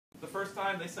first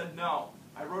time, they said no.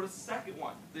 I wrote a second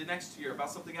one the next year about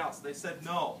something else. They said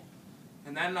no.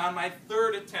 And then on my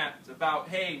third attempt about,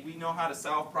 hey, we know how to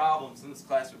solve problems in this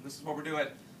classroom. This is what we're doing.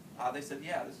 They said,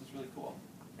 yeah, this is really cool.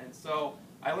 And so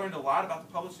I learned a lot about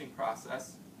the publishing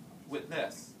process with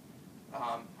this.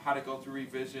 How to go through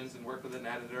revisions and work with an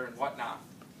editor and whatnot.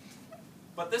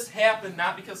 But this happened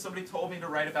not because somebody told me to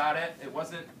write about it. It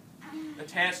wasn't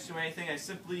attached to anything. I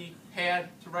simply had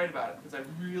to write about it because I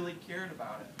really cared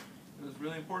about it. It was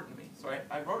really important to me. So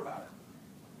I wrote about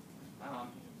it.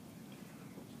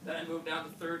 Then I moved down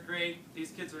to 3rd grade.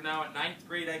 These kids are now at 9th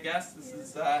grade, I guess. This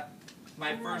is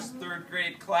my first 3rd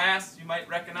grade class. You might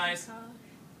recognize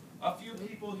a few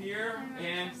people here.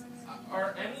 And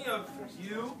are any of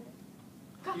you...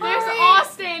 There's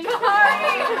Austin! Look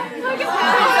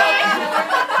at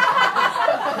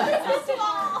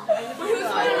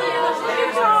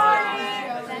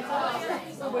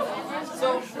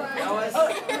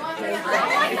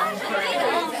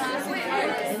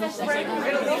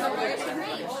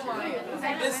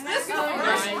Is this the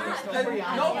first group that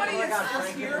nobody is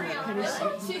here?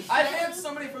 I've had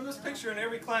somebody from this picture in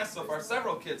every class so far,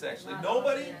 several kids actually.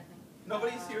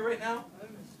 Nobody's here right now?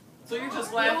 So you're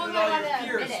just laughing at all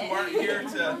your peers who aren't here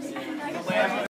to laugh.